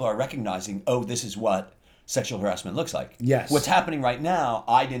happening is people are recognizing, oh, this is what sexual harassment looks like. Yes. What's happening right now,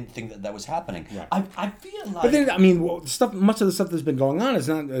 I didn't think that was happening. Right. I feel like... But then, I mean, much of the stuff that's been going on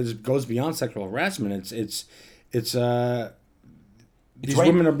goes beyond sexual harassment. It's these rape.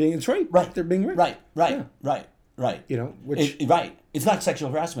 women are being... It's rape. Right. They're being raped. Right. You know, which... Right. It's not sexual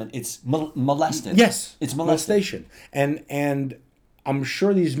harassment. It's molested. Yes. It's molestation. And I'm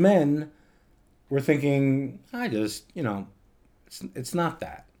sure these men were thinking, it's not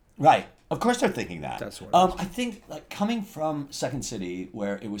that. Right. Of course they're thinking that. That's what I think, like, coming from Second City,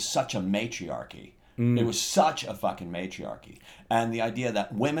 where it was such a matriarchy, it was such a fucking matriarchy, and the idea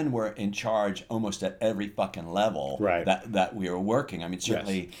that women were in charge almost at every fucking level right. that we were working. I mean,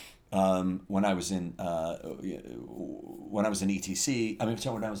 certainly... Yes. When I was in ETC,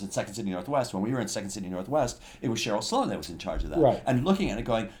 when I was in Second City Northwest, when we were in Second City Northwest, it was Cheryl Sloan that was in charge of that. Right. And looking at it,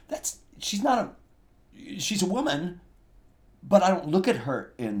 going, she's a woman, but I don't look at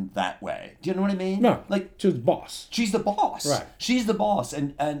her in that way. Do you know what I mean? No, like she's the boss. She's the boss. Right. She's the boss,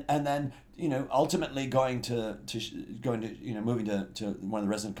 and then ultimately moving to one of the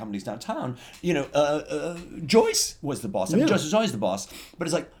resident companies downtown. Joyce was the boss. I mean, Joyce was always the boss, but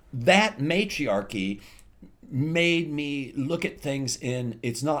it's like that matriarchy made me look at things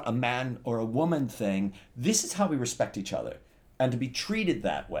it's not a man or a woman thing. This is how we respect each other, and to be treated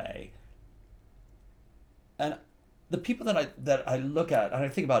that way. And the people that I look at, and I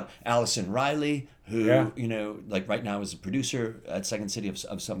think about Allison Riley, who like right now is a producer at Second City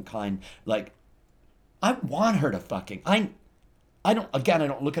of some kind. Like, I want her to fucking. I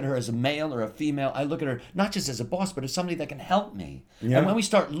don't look at her as a male or a female. I look at her not just as a boss, but as somebody that can help me. Yeah. And when we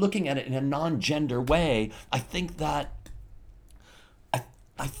start looking at it in a non-gender way, I think that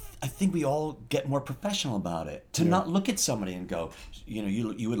I think we all get more professional about it. To not look at somebody and go,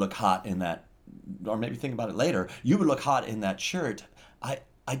 you would look hot in that, or maybe think about it later. You would look hot in that shirt.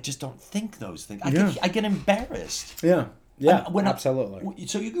 I just don't think those things. I get embarrassed. Yeah. Yeah, absolutely.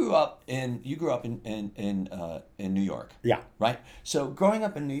 So you grew up in New York. Yeah. Right? So growing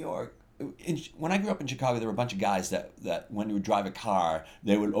up in New York, when I grew up in Chicago, there were a bunch of guys that when you would drive a car,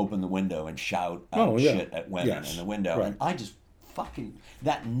 they would open the window and shout shit at women in the window. Right. And I just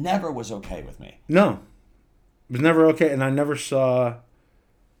that never was okay with me. No. It was never okay, and I never saw,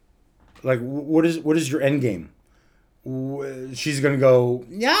 like, what is your end game? She's going to go,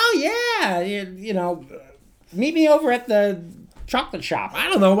 meet me over at the chocolate shop. I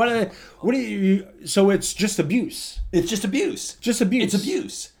don't know. What do you... So it's just abuse. It's just abuse. Just abuse. It's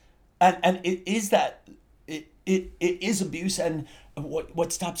abuse. And it is that... It is abuse, and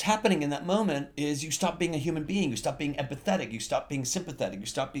what stops happening in that moment is you stop being a human being. You stop being empathetic. You stop being sympathetic. You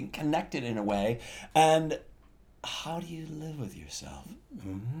stop being connected in a way. And how do you live with yourself?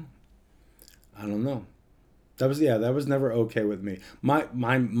 Mm-hmm. I don't know. That was never okay with me.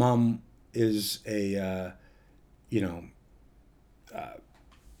 My mom is a...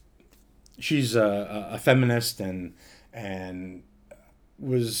 she's a feminist, and it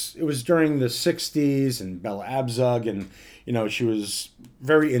was during the 60s and Bella Abzug, and she was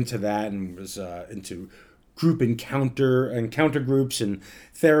very into that, and was into group encounter groups and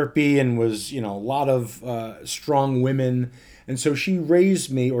therapy, and was a lot of strong women, and so she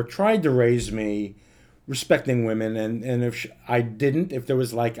raised me, or tried to raise me, respecting women, and if if there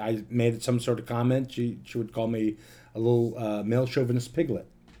was, like, I made some sort of comment, she would call me a little male chauvinist piglet.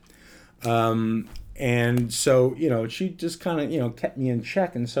 And so, she just kind of, kept me in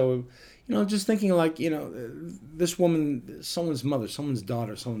check. And so, just thinking, like, this woman, someone's mother, someone's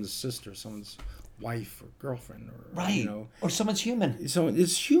daughter, someone's sister, someone's wife or girlfriend, or, right. Or someone's human. So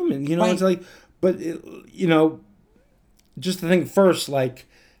it's human, right. It's like, but, just to think first, like,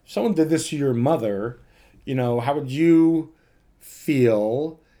 if someone did this to your mother, how would you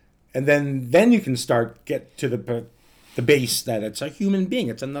feel? And then you can get to the base that it's a human being.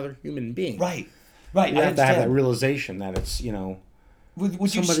 It's another human being. Right. You have to have that realization that it's,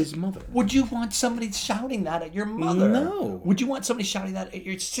 somebody's mother. Would you want somebody shouting that at your mother? No. Would you want somebody shouting that at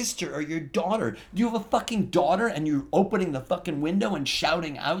your sister or your daughter? Do you have a fucking daughter and you're opening the fucking window and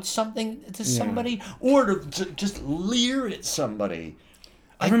shouting out something to somebody? Or to just leer at somebody?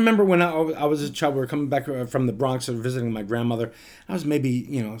 I remember when I was a child, we were coming back from the Bronx and visiting my grandmother. I was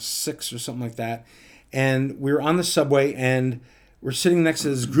maybe, 6 or something like that. And we were on the subway and we're sitting next to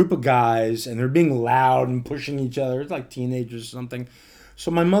this group of guys and they're being loud and pushing each other. It's like teenagers or something. So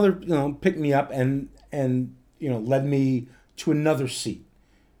my mother, picked me up and led me to another seat.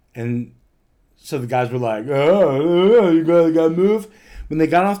 And so the guys were like, oh, you gotta move. When they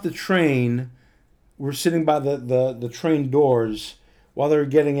got off the train, we're sitting by the train doors. While they were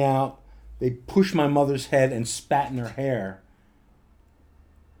getting out, they pushed my mother's head and spat in her hair.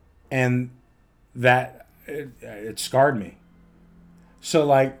 And that, it scarred me. So,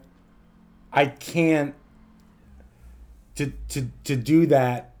 like, I can't, to do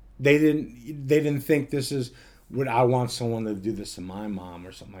that, they didn't think this is, would I want someone to do this to my mom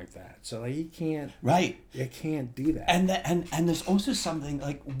or something like that. So, like, you can't. Right. You can't do that. And there's also something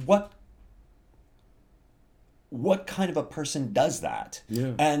like what kind of a person does that?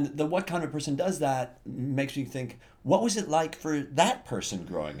 Yeah. And what kind of person does that makes me think, what was it like for that person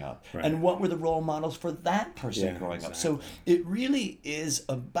growing up? Right. And what were the role models for that person growing up? So it really is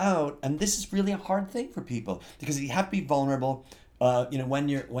about, and this is really a hard thing for people because you have to be vulnerable. When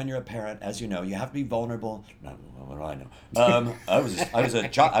you're a parent, as you know, you have to be vulnerable. No, what do I know? I was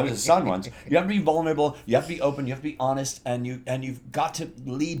a son once. You have to be vulnerable. You have to be open. You have to be honest, and you've got to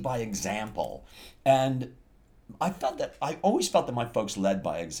lead by example. And I always felt that my folks led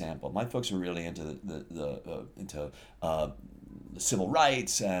by example. My folks were really into into civil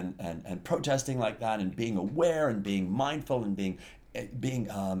rights and protesting like that, and being aware and being mindful and being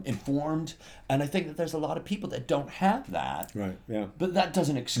informed. And I think that there's a lot of people that don't have that. Right. Yeah. But that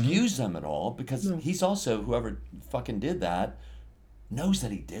doesn't excuse them at all, because he's also, whoever fucking did that knows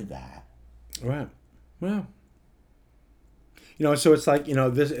that he did that. Right. Well. So it's like,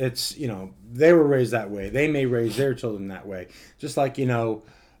 they were raised that way. They may raise their children that way. Just like,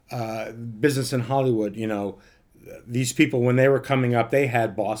 business in Hollywood, these people, when they were coming up, they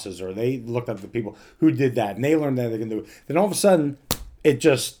had bosses or they looked up to people who did that and they learned that they can do it. Then all of a sudden,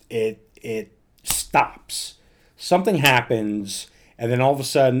 it stops. Something happens, and then all of a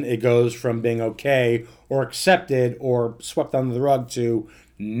sudden it goes from being okay or accepted or swept under the rug to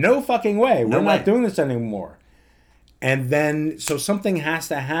no fucking way. We're not doing this anymore. And then, so something has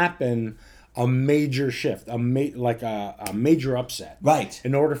to happen, a major shift, a major upset. Right.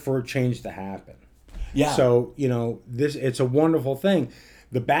 In order for a change to happen. Yeah. So, it's a wonderful thing.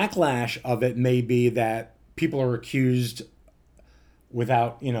 The backlash of it may be that people are accused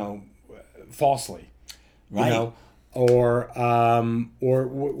without, falsely. Right. Or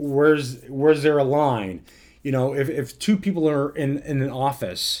where's there a line? If two people are in an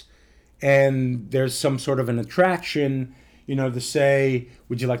office and there's some sort of an attraction, to say,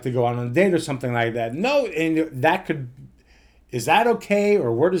 would you like to go out on a date or something like that? No, and is that okay?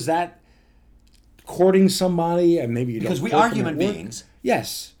 Or where does that, courting somebody, and maybe you don't. Because we are human beings.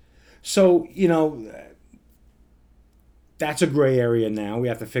 Yes. So, that's a gray area now. We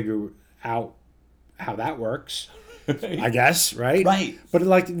have to figure out how that works, I guess, right? Right. But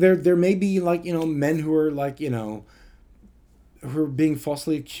like there may be men who are who are being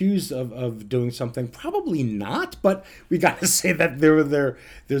falsely accused of doing something. Probably not, but we got to say that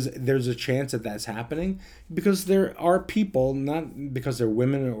there's a chance that that's happening, because there are people, not because they're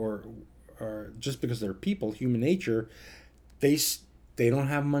women or just because they're people, human nature, they don't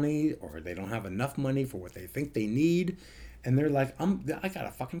have money or they don't have enough money for what they think they need, and they're like, I got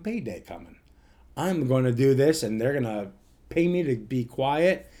a fucking payday coming. I'm going to do this, and they're going to pay me to be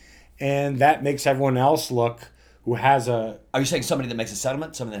quiet, and that makes everyone else look who has a... Are you saying somebody that makes a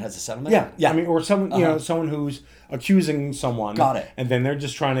settlement? Somebody that has a settlement? Yeah. I mean, or someone, someone who's accusing someone. Got it. And then they're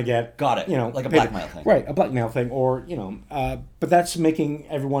just trying to get... Got it. Like a blackmail thing. Right, a blackmail thing. Or, but that's making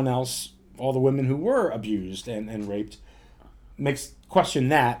everyone else, all the women who were abused and raped, question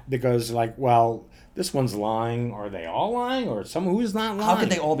that, because, this one's lying. Are they all lying? Or someone who's not lying? How could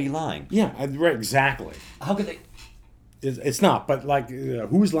they all be lying? Yeah, right, exactly. How could they... It's not, but,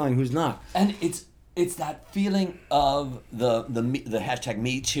 who's lying, who's not? And it's that feeling of the hashtag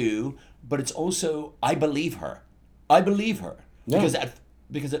Me Too, but it's also, I believe her. Yeah.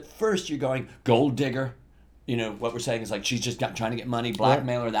 Because at first you're going, gold digger, what we're saying is she's just trying to get money,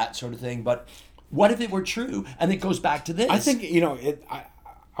 blackmail, or that sort of thing. But what if it were true? And it goes back to this. I think,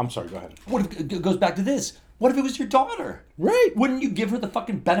 I'm sorry, go ahead. What if it goes back to this? What if it was your daughter? Right. Wouldn't you give her the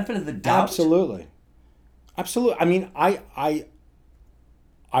fucking benefit of the doubt? Absolutely. I mean, I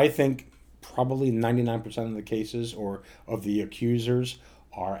think probably 99% of the cases or of the accusers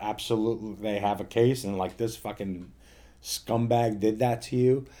are absolutely, they have a case and this fucking scumbag did that to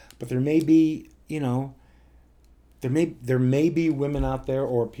you. But there may be, there may be women out there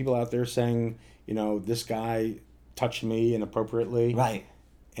or people out there saying, this guy touched me inappropriately, Right.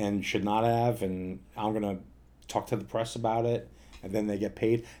 and should not have, and I'm gonna talk to the press about it, and then they get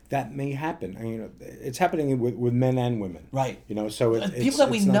paid. That may happen. I mean, it's happening with men and women. Right. So People that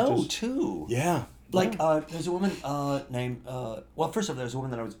we it's not know just- too. Yeah. Like, there's a woman named, well, first of all, there's a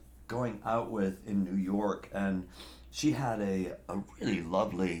woman that I was going out with in New York, and she had a really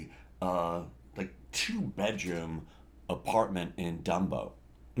lovely, like, 2-bedroom apartment in Dumbo.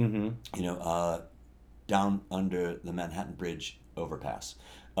 Mm-hmm. Down under the Manhattan Bridge overpass.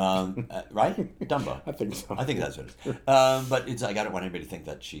 Right? Dumbo. I think so. I think that's what it is. But it's like, I don't want anybody to think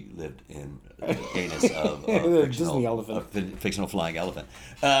that she lived in the anus of a Disney elephant. fictional flying elephant.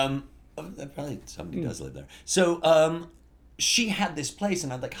 Probably somebody does live there. So she had this place,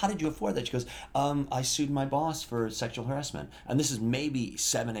 and I'm like, how did you afford that? She goes, I sued my boss for sexual harassment. And this is maybe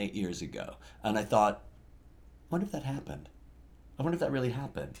 7-8 years ago. And I thought, I wonder if that happened. I wonder if that really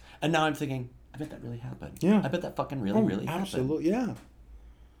happened. And now I'm thinking, I bet that really happened. Yeah. I bet that fucking really happened. Absolutely. Yeah.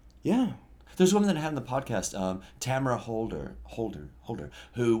 Yeah. There's a woman that I had on the podcast, Tamara Holder,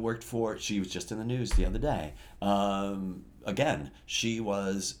 who worked she was just in the news the other day. Again, she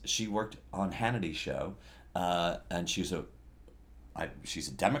worked on Hannity's show, and she's a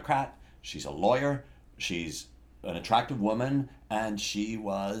Democrat, she's a lawyer, she's an attractive woman, and she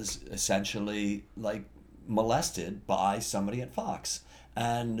was essentially like molested by somebody at Fox.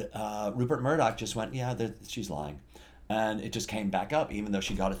 And Rupert Murdoch just went, yeah, she's lying. And it just came back up, even though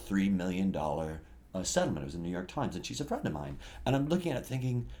she got a $3 million settlement. It was in the New York Times, and she's a friend of mine. And I'm looking at it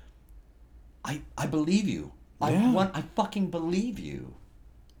thinking, I believe you. Yeah. I fucking believe you.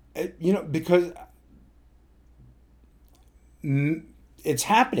 Because it's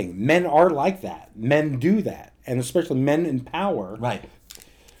happening. Men are like that. Men do that. And especially men in power. Right.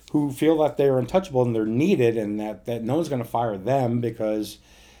 Who feel that they're untouchable and they're needed, and that no one's going to fire them because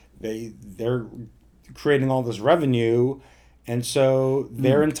they're creating all this revenue, and so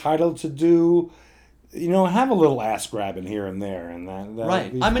they're entitled to do, have a little ass grabbing here and there, and that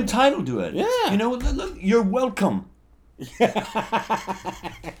right. I'm entitled to it. Yeah. Look, you're welcome. You're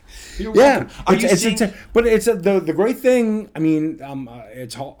Yeah, welcome. but it's the great thing. I mean,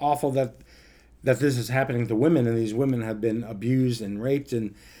 it's awful that this is happening to women, and these women have been abused and raped,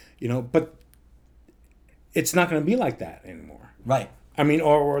 and but it's not going to be like that anymore. Right. I mean,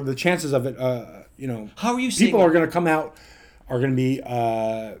 or the chances of it, How are you seeing people are going to come out, are going to be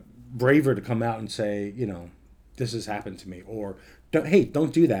braver to come out and say, this has happened to me, or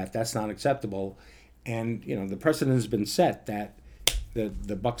don't do that. That's not acceptable. And the precedent has been set that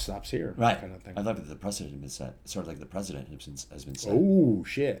the buck stops here. Right. Kind of thing. I love that the precedent has been set. Sort of like the president has been set. Oh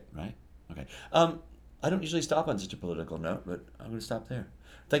shit. Right. Okay. I don't usually stop on such a political note, but I'm going to stop there.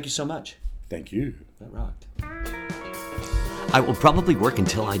 Thank you so much. Thank you. That rocked. I will probably work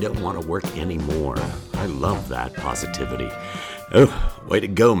until I don't want to work anymore. I love that positivity. Oh, way to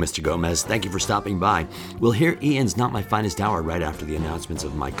go, Mr. Gomez. Thank you for stopping by. We'll hear Ian's Not My Finest Hour right after the announcements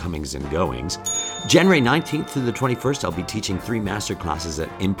of my comings and goings. January 19th through the 21st, I'll be teaching 3 master classes at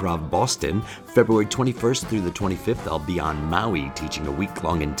Improv Boston. February 21st through the 25th, I'll be on Maui teaching a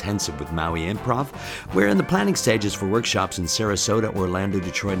week-long intensive with Maui Improv. We're in the planning stages for workshops in Sarasota, Orlando,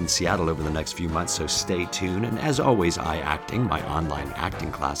 Detroit, and Seattle over the next few months, so stay tuned. And as always, iActing, my online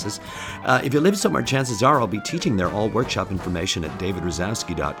acting classes. If you live somewhere, chances are I'll be teaching there. All workshop information at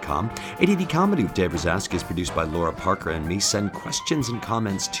davidrozowski.com. ADD Comedy with Dave Rozowski is produced by Laura Parker and me. Send questions and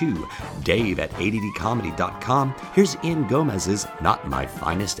comments to Dave at addcomedy.com. Here's Ian Gomez's Not My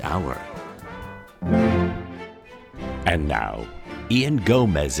Finest Hour. And now, Ian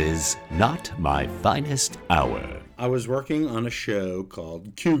Gomez's Not My Finest Hour. I was working on a show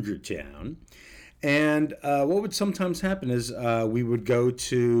called Cougar Town, and what would sometimes happen is we would go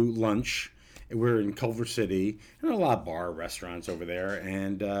to lunch. We're in Culver City, and a lot of bar restaurants over there,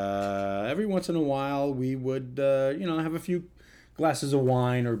 and every once in a while we would, have a few glasses of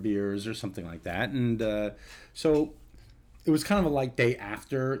wine or beers or something like that, and so it was kind of a light day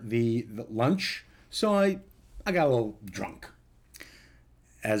after the lunch, so I got a little drunk,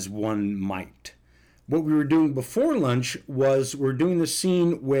 as one might. What we were doing before lunch was we're doing the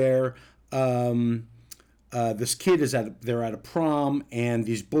scene where this kid they're at a prom, and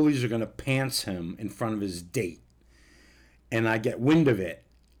these bullies are going to pants him in front of his date. And I get wind of it.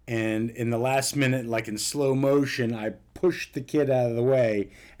 And in the last minute, like in slow motion, I push the kid out of the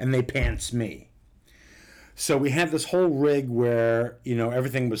way, and they pants me. So we had this whole rig where,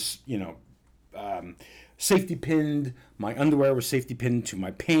 everything was, safety pinned. My underwear was safety pinned to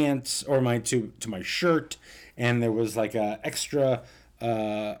my pants, or to my shirt. And there was like a extra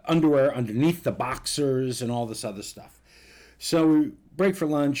underwear underneath the boxers and all this other stuff. So we break for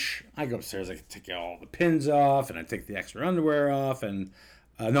lunch. I go upstairs. I take all the pins off, and I take the extra underwear off. And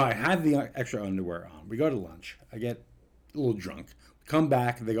no, I had the extra underwear on. We go to lunch. I get a little drunk. We come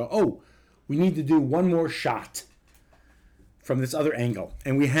back, and they go, "Oh, we need to do one more shot from this other angle."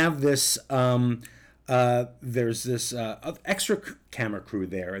 And we have this. There's this extra camera crew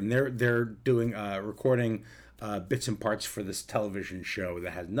there, and they're doing recording bits and parts for this television show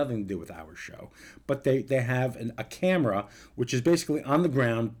that has nothing to do with our show. But they have a camera which is basically on the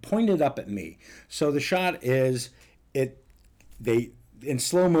ground, pointed up at me. So the shot is in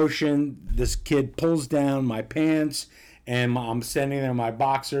slow motion. This kid pulls down my pants, and I'm standing there in my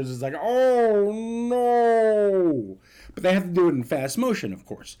boxers. It's like, oh no! But they have to do it in fast motion, of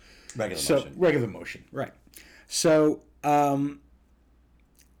course. Regular motion, right. So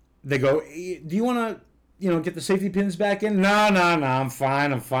they go, do you want to, get the safety pins back in? No, I'm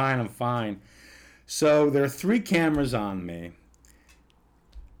fine. So there are 3 cameras on me.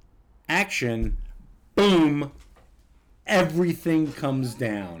 Action, boom, everything comes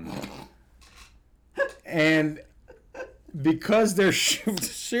down. And because they're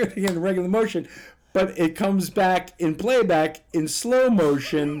shooting in regular motion, but it comes back in playback in slow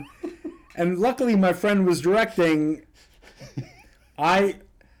motion. And luckily my friend was directing.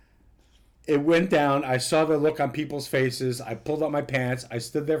 It went down. I saw the look on people's faces. I pulled up my pants. I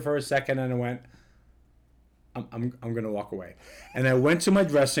stood there for a second and I went, I'm going to walk away. And I went to my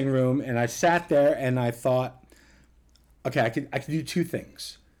dressing room and I sat there and I thought, okay, I could do 2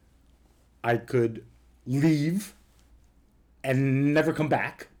 things. I could leave and never come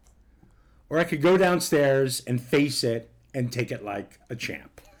back. Or I could go downstairs and face it and take it like a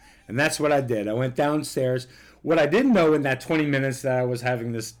champ. And that's what I did. I went downstairs. What I didn't know in that 20 minutes that I was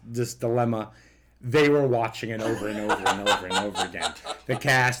having this dilemma, they were watching it over and over and over and over again. The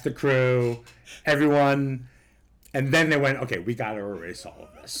cast, the crew, everyone. And then they went, okay, we got to erase all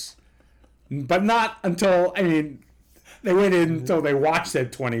of this. But not until, they waited until they watched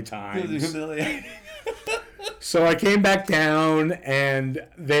it 20 times. So I came back down and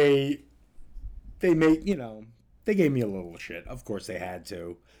they made, they gave me a little shit. Of course they had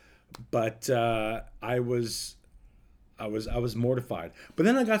to. But I was mortified. But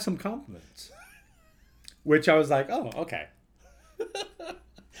then I got some compliments, which I was like, oh, okay.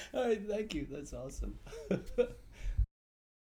 All right, thank you. That's awesome.